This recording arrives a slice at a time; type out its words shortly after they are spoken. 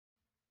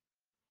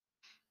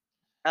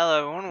Hello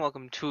everyone,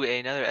 welcome to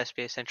another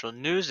SBA Central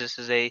News. This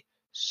is a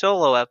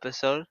solo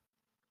episode.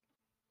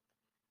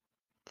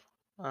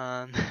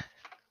 Um,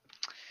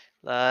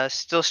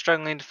 Still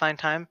struggling to find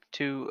time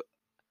to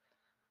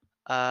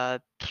uh,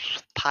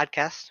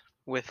 podcast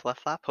with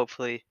Left Flap.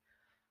 Hopefully,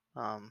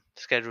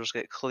 schedules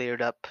get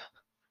cleared up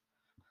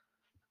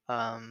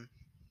um,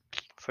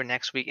 for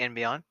next week and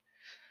beyond.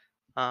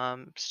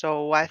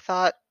 So I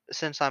thought,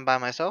 since I'm by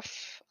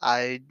myself,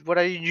 what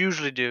I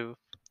usually do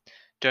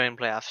during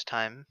playoffs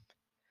time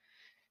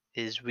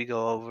is we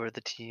go over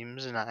the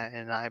teams and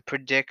I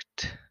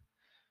predict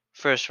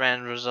first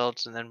round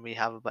results, and then we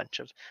have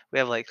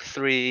like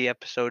 3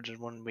 episodes in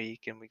 1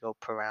 week, and we go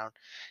per round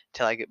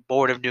until I get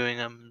bored of doing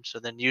them. So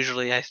then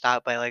usually I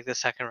stop by like the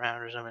second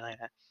round or something like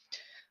that.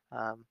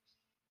 Um,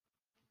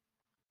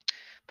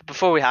 but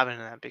before we hop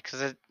into that,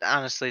 because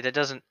honestly, that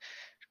doesn't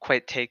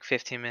quite take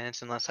 15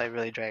 minutes unless I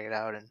really drag it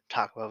out and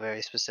talk about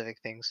very specific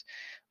things,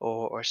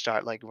 or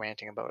start like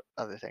ranting about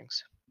other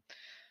things.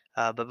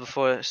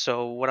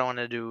 So what I want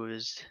to do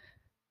is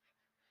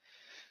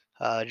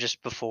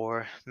just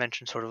before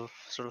mention sort of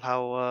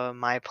how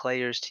my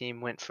players team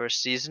went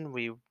first season.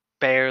 We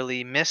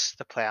barely missed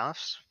the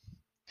playoffs.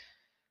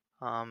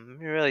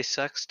 It really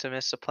sucks to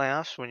miss the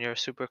playoffs when you're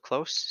super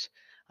close.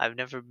 I've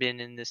never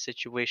been in this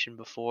situation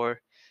before.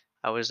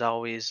 I was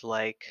always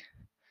like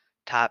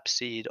top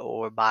seed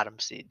or bottom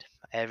seed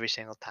every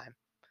single time.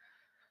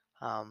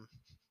 Um,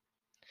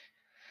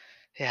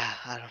 yeah,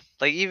 I don't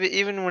like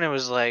even when it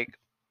was like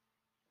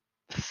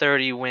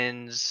 30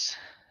 wins.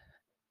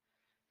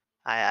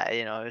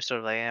 It was sort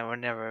of like we're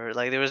never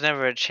like there was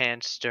never a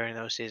chance during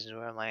those seasons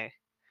where I'm like,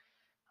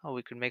 oh,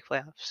 we could make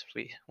playoffs if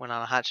we went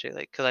on a hot streak,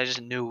 like because I just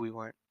knew we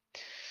weren't.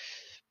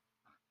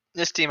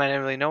 This team, I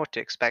didn't really know what to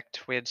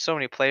expect. We had so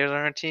many players on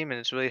our team, and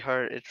it's really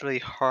hard. It's really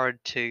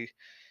hard to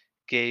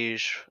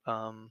gauge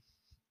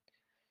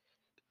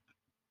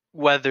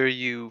whether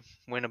you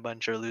win a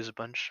bunch or lose a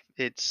bunch.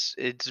 It's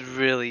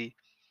really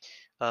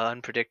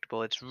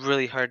unpredictable. It's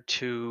really hard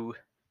to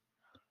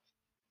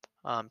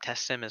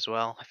test them as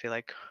well. I feel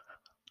like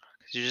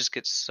because you just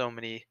get so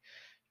many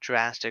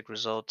drastic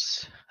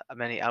results,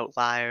 many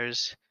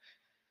outliers.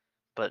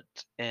 But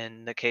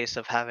in the case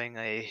of having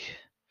a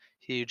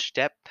huge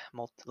depth,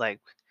 like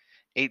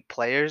 8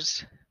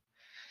 players,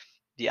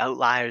 the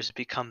outliers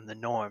become the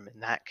norm in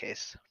that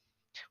case,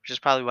 which is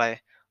probably why a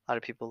lot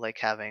of people like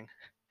having,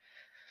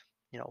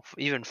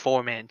 even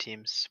 4-man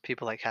teams.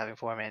 People like having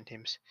 4-man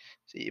teams.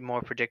 It's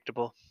more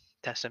predictable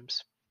test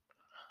sims.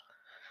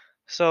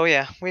 So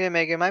yeah, we didn't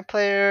make it. My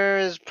player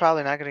is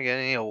probably not going to get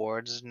any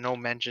awards, no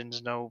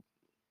mentions, no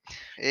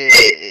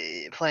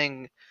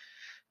playing.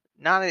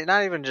 Not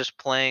even just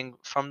playing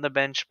from the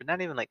bench, but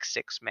not even like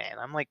 6-man.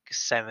 I'm like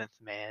 7th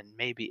man,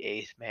 maybe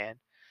 8th man.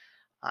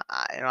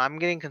 I'm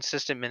getting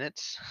consistent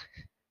minutes.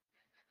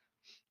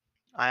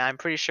 I'm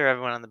pretty sure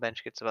everyone on the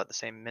bench gets about the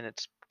same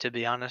minutes. To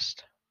be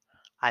honest,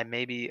 I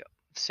may be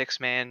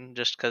 6-man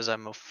just because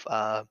I'm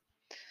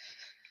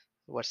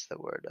what's the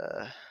word,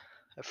 a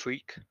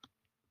freak.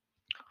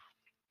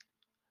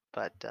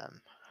 But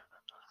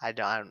I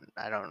don't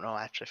know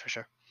actually for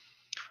sure.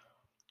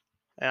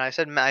 And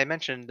I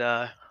mentioned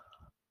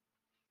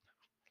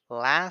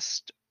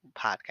last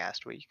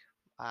podcast week.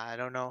 I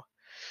don't know.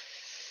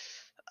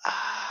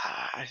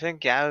 I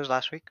think yeah, it was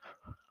last week,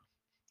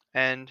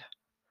 and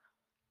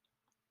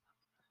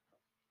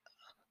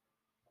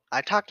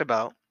I talked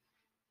about.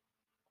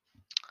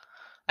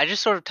 I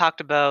just sort of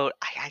talked about.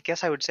 I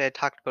guess I would say I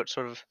talked about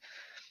sort of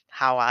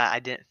how I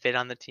didn't fit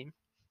on the team.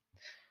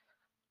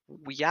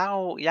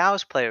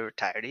 Yao's player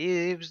retired.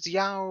 He was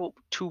Yao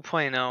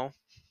 2.0.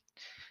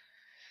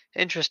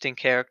 Interesting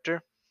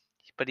character,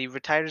 but he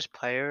retired as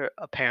player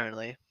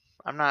apparently.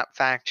 I'm not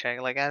fact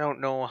checking. Like I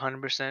don't know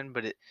 100%,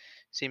 but it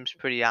seems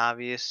pretty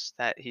obvious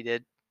that he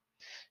did.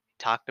 He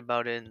talked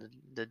about it in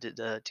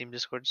the team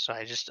Discord, so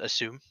I just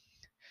assume.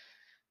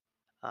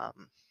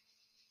 Um,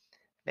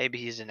 Maybe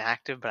he's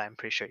inactive, but I'm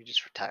pretty sure he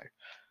just retired.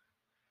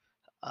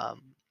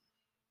 Um,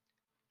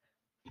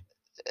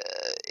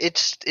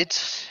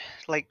 it's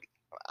like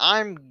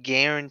I'm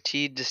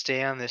guaranteed to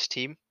stay on this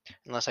team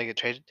unless I get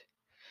traded.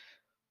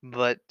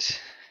 But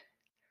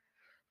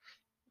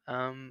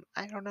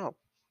I don't know.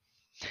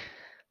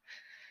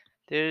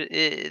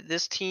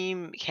 This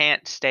team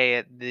can't stay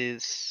at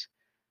this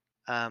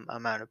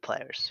amount of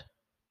players,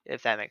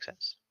 if that makes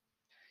sense.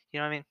 You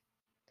know what I mean?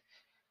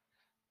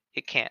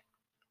 It can't.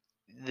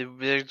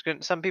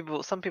 Some people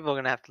are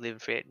gonna have to leave in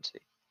free agency.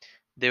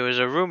 There was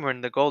a rumor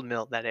in the gold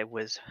mill that it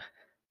was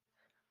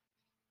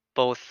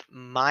both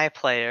my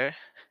player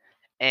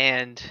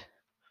and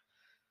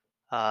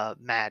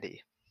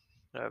Maddie,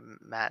 or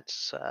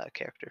Matt's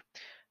character.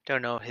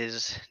 Don't know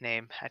his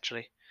name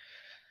actually.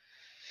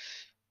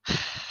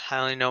 I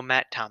only know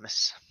Matt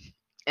Thomas.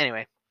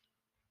 Anyway,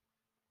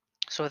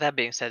 so with that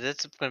being said,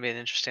 it's going to be an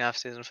interesting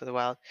offseason for the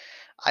Wild.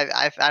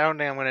 I don't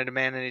think I'm going to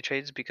demand any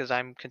trades because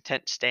I'm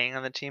content staying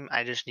on the team.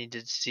 I just need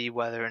to see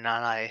whether or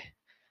not I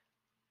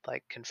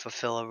like can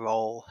fulfill a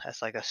role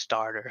as like a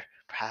starter,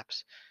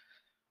 perhaps,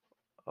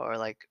 or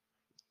like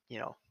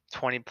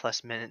 20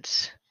 plus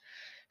minutes,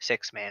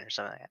 6-man or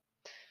something like that.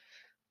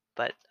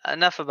 But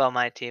enough about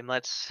my team.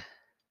 Let's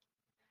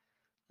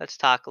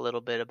talk a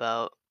little bit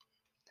about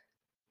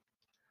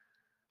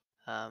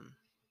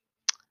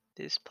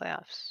these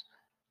playoffs.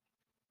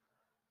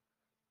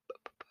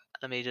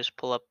 Let me just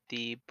pull up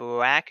the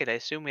bracket. I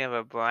assume we have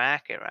a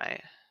bracket,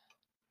 right?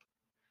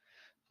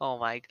 Oh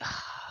my.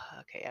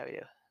 Okay, yeah, we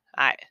do.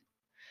 All right.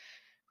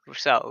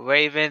 So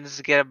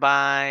Ravens get a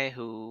bye.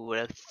 Who would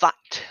have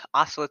thought?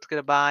 Ocelots get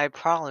a bye.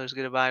 Prowlers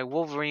get a bye.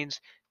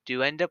 Wolverines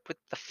do end up with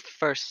the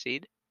first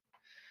seed.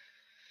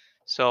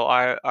 So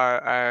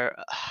our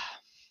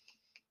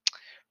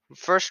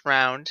first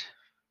round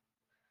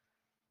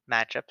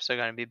matchups are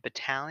going to be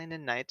Battalion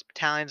and Knights.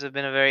 Battalions have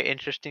been a very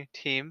interesting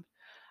team.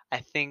 I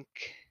think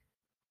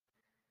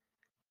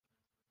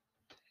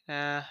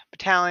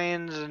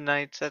Battalions and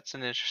Knights, that's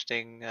an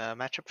interesting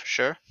matchup for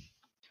sure.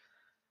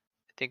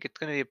 I think it's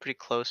going to be a pretty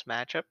close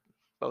matchup.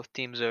 Both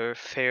teams are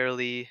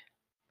fairly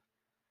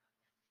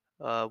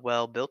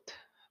well built,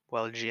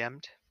 well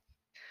GM'd.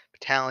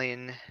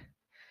 Battalion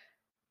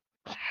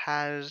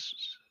has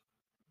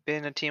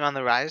been a team on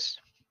the rise.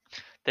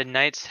 The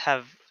Knights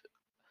have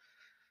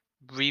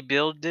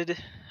rebuilded,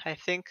 I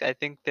think. I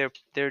think they're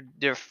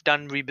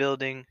done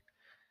rebuilding.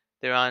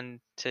 They're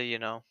on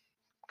to,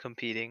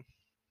 competing in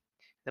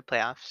the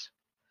playoffs.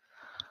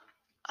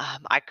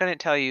 I couldn't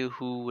tell you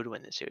who would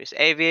win the series.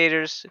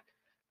 Aviators,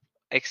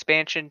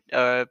 expansion,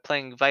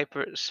 playing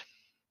Vipers,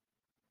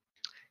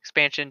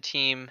 expansion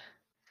team,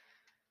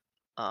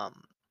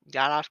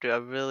 got off to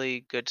a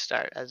really good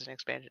start as an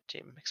expansion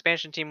team.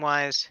 Expansion team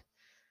wise,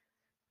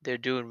 they're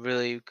doing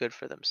really good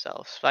for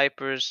themselves.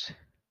 Vipers,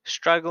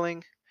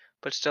 struggling,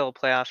 but still a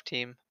playoff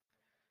team.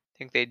 I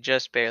think they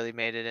just barely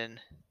made it in.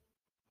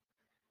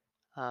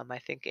 I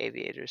think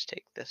Aviators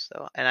take this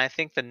though, and I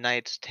think the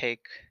Knights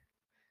take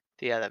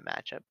the other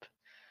matchup.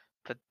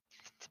 But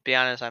to be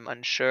honest, I'm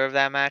unsure of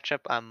that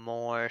matchup. I'm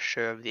more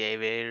sure of the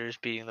Aviators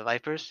beating the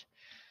Vipers.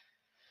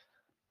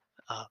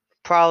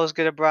 Prowl's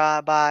get a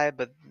bye,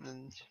 but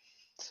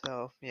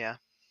so yeah.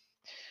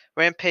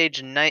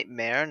 Rampage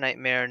Nightmare.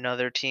 Nightmare,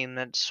 another team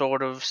that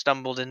sort of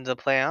stumbled into the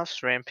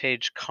playoffs.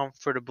 Rampage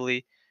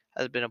comfortably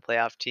has been a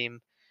playoff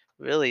team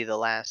really the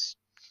last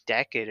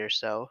decade or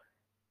so,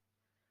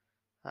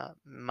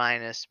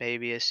 minus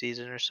maybe a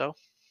season or so.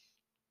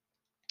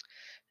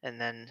 And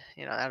then,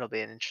 that'll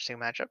be an interesting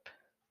matchup.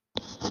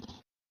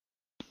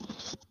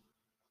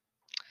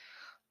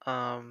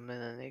 And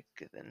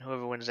then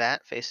whoever wins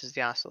that faces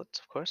the Ocelots,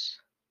 of course.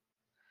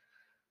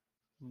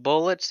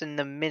 Bullets and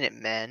the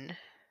Minutemen.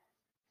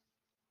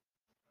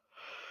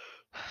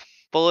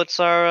 Bullets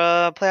are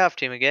a playoff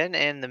team again,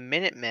 and the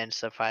Minutemen,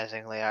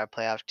 surprisingly, are a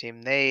playoff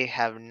team. They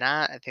have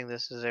not, I think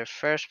this is their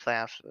first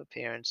playoff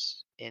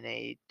appearance in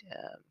a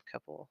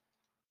couple,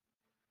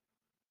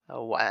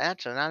 a while.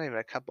 Actually, not even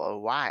a couple, a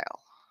while.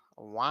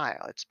 A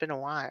while. It's been a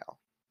while.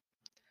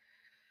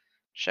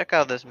 Check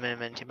out this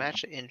Minutemen team. I'm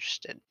actually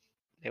interested.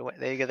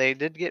 They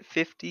did get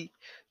 50.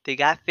 They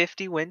got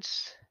 50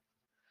 wins.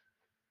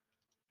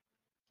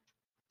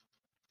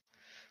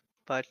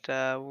 But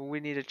we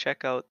need to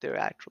check out their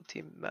actual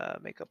team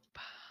makeup.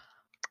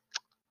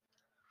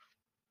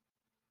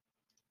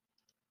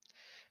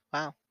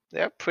 Wow,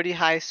 they're pretty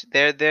high.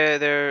 They're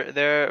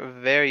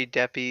very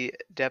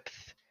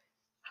depth.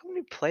 How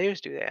many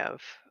players do they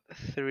have?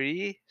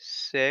 3,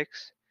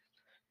 6.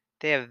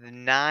 They have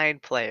 9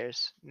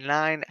 players.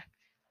 9,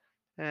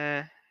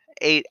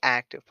 8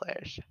 active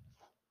players.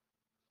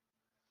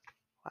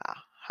 Wow,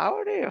 how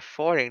are they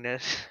affording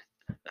this?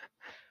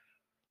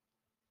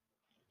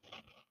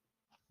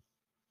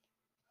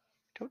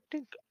 don't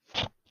think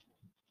I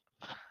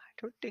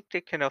don't think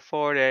they can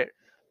afford it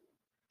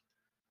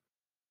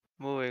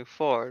moving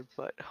forward.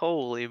 But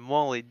holy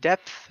moly,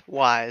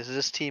 depth-wise,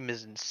 this team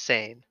is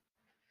insane.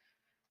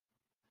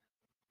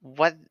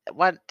 How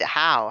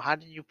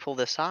did you pull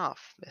this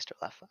off, Mr.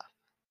 Leffa?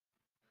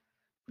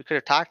 We could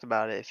have talked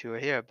about it if you were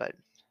here, but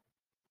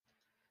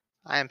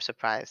I am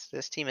surprised.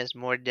 This team has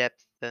more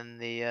depth than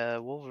the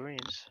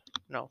Wolverines.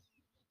 No,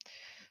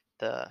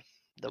 the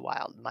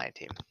Wild, my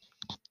team.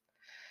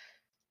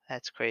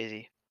 That's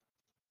crazy.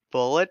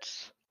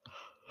 Bullets.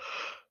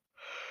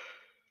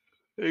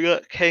 We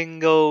got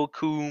Kengo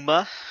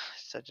Kuma.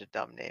 Such a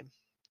dumb name.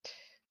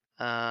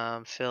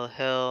 Phil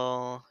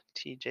Hill,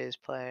 TJ's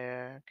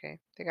player. Okay,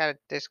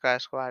 this got a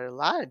squad. A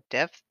lot of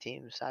depth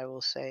teams, I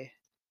will say.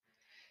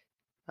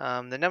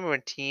 The number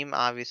one team,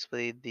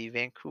 obviously, the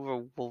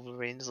Vancouver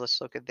Wolverines.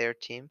 Let's look at their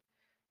team.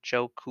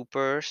 Joe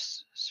Cooper,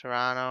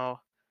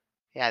 Serrano.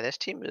 Yeah, this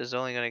team is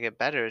only going to get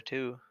better,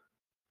 too.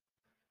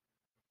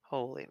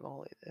 Holy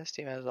moly, this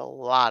team has a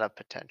lot of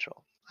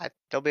potential.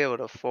 They'll be able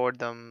to afford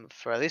them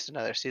for at least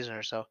another season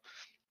or so.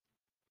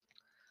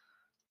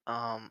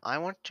 I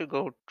want to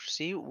go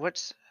see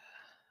what's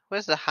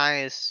the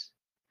highest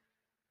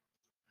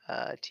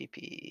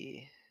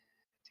TP,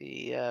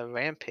 the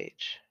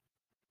Rampage.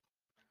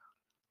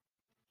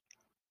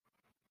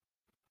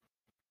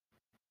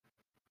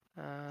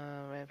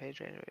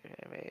 Rampage.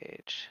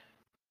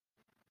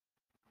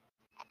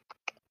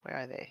 Where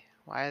are they?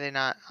 Why are they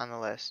not on the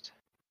list?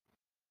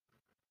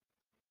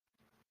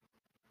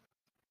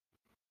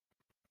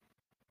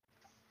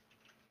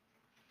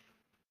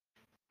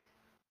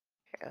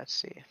 Okay, let's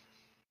see.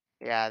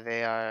 Yeah,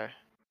 they are.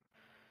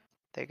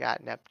 They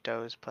got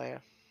Nepto's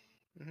player.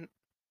 Mhm.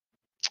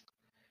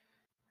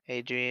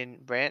 Adrian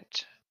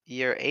Brandt,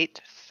 year 8,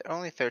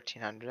 only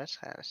 1300. That's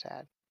kind of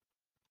sad.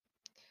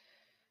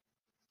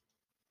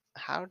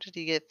 How did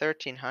he get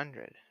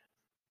 1300?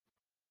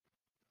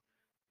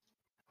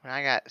 When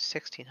I got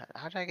 1600.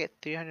 How did I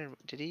get 300?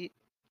 Did he?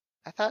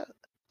 I thought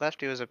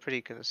Lefty was a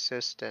pretty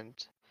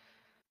consistent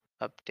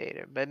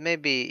updater, but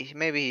maybe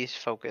he's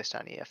focused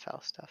on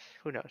EFL stuff.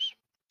 Who knows?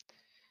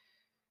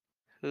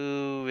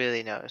 Who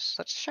really knows?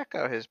 Let's check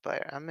out his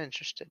player. I'm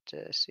interested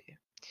to see.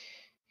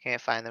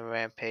 Can't find the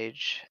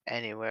Rampage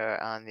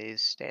anywhere on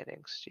these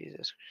standings.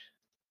 Jesus.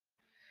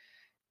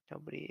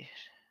 Nobody.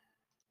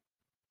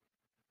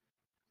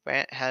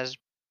 Brant has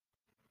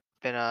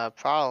been a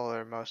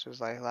prowler most of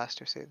his last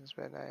 2 seasons,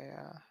 but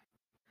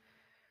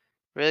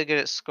really good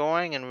at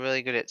scoring and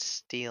really good at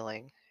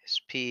stealing.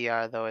 His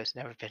PER though has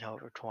never been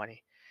over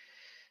 20,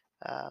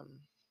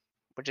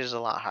 which is a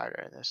lot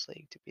harder in this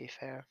league, to be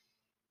fair.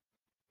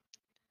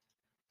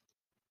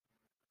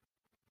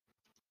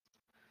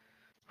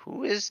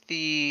 Who is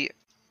the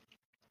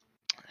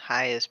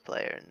highest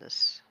player in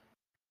this?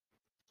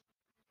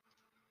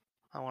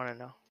 I want to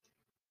know.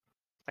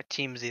 My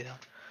team's either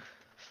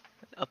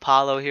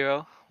Apollo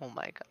Hero. Oh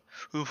my god.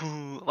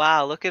 Ooh,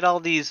 wow, look at all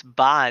these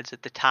bots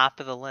at the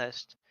top of the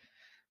list.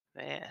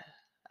 Man,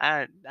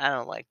 I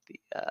don't like the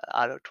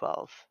auto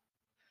 12.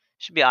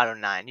 Should be auto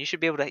 9. You should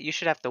be able to. You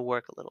should have to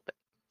work a little bit.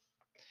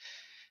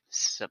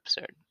 This is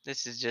absurd.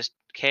 This is just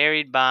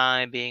carried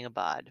by being a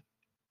bod.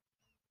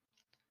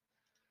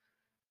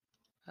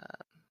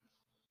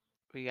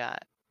 We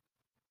got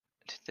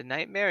the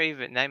Nightmare.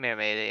 Even Nightmare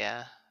made it.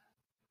 Yeah.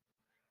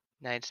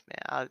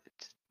 Nightmare.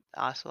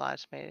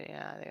 Ocelots made it.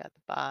 Yeah. They got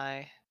the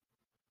buy.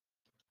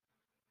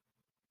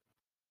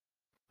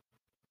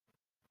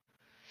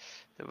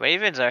 The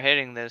Ravens are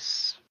hitting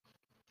this.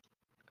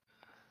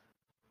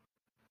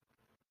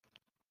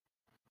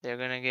 They're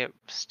gonna get.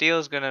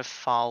 Steel's gonna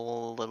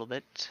fall a little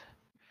bit.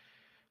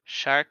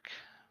 Shark.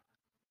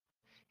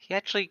 He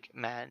actually,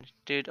 man,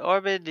 dude,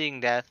 orbiting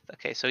death.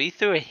 Okay, so he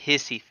threw a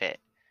hissy fit.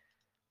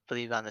 I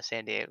believe on the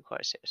San Diego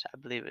Corsairs. I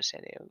believe it was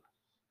San Diego.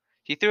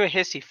 He threw a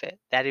hissy fit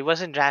that he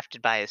wasn't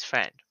drafted by his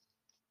friend.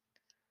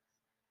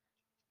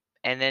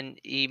 And then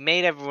he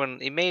made everyone.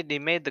 He made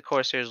the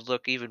Corsairs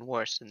look even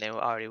worse than they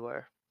already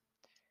were.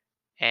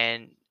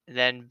 And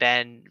then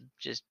Ben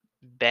just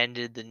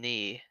bended the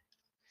knee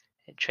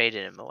and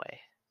traded him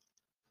away.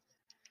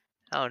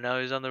 Oh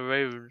no, he's on the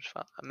Ravens.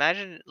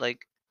 Imagine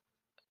like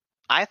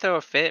I throw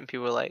a fit and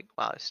people are like,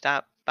 "Wow,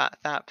 stop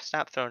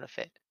throwing a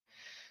fit."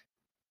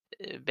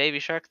 Baby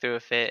Shark threw a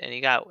fit and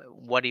he got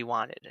what he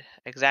wanted,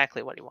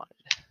 exactly what he wanted.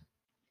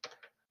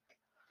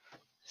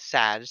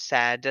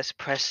 Sad,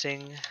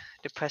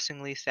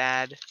 depressingly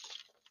sad.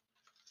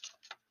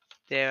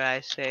 Dare I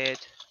say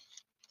it?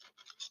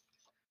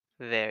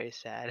 Very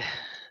sad.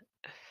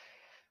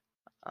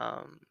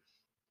 um,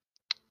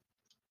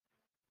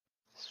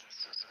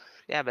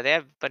 yeah, but they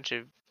have a bunch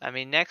of. I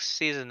mean, next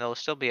season they'll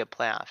still be a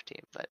playoff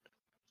team, but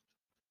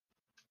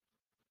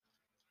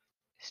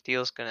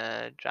Steel's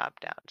gonna drop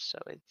down, so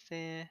it's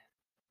meh.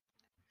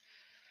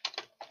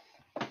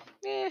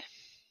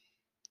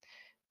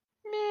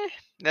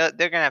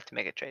 They're gonna have to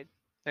make a trade.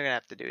 They're gonna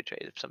have to do a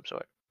trade of some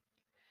sort.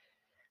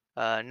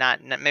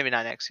 Not maybe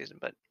not next season,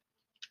 but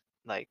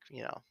like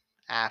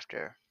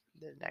after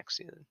the next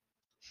season.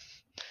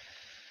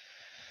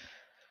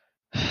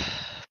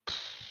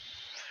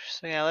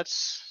 So yeah,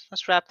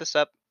 let's wrap this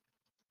up.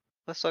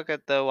 Let's look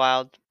at the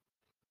Wild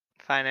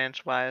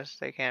finance wise.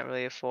 They can't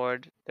really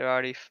afford. They're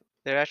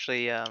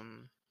actually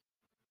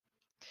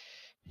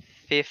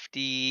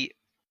 50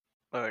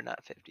 or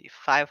not 50,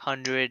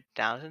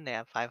 500,000. They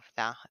have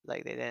 5,000.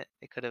 Like they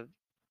could have.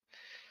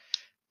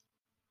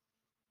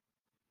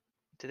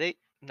 Did they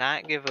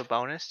not give a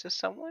bonus to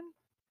someone?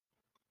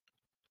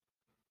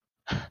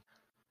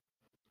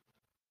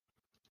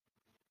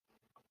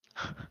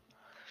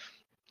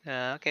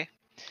 Okay.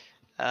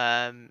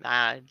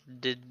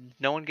 Did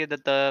no one get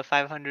the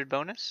 500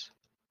 bonus?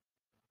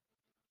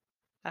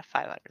 Not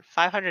 500.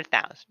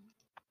 500,000.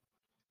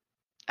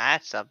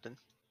 That's something.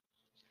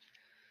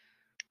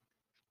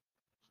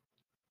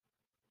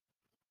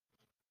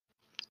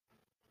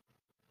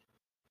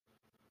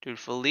 Dude,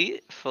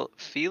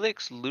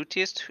 Felix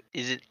Lutius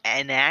is an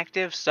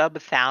inactive sub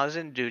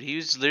 1,000. Dude, he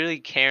was literally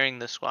carrying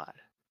the squad.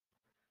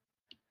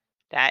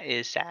 That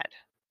is sad.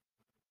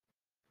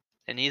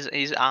 And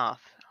he's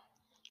off.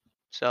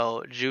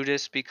 So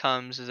Judas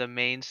becomes the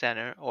main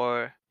center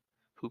or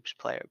hoops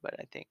player, but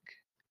I think.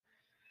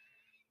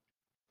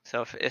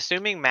 So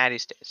assuming Maddie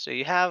stays. So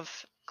you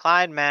have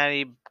Clyde,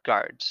 Maddie,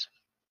 guards.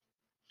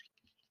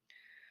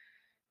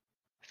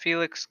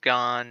 Felix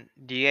gone,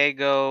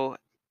 Diego,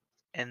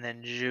 and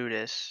then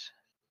Judas.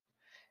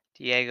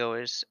 Diego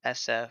is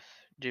SF,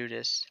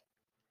 Judas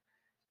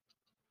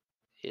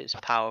is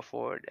power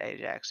forward,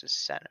 Ajax is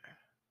center,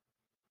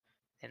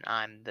 and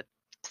I'm the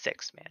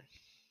sixth man.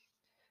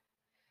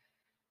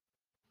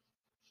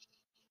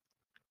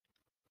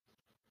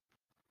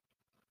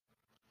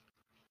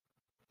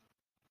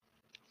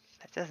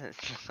 That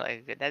doesn't look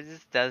like good. That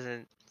just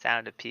doesn't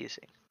sound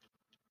appeasing,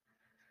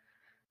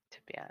 to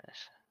be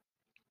honest.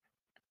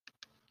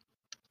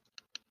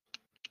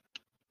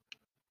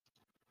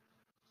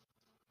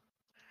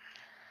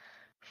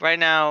 Right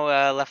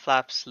now, left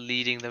flap's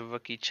leading the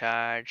rookie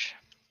charge,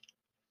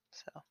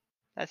 so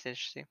that's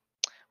interesting.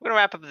 We're gonna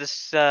wrap up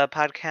this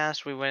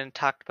podcast. We went and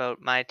talked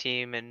about my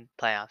team and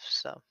playoffs,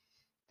 so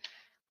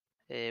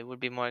it would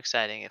be more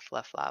exciting if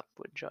left flap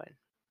would join.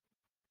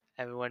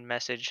 Everyone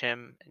message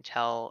him and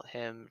tell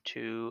him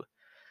to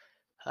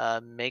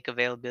make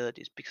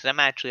availabilities because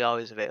I'm actually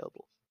always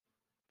available.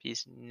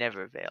 He's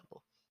never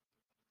available.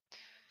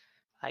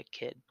 I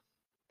kid.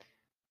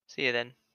 See you then.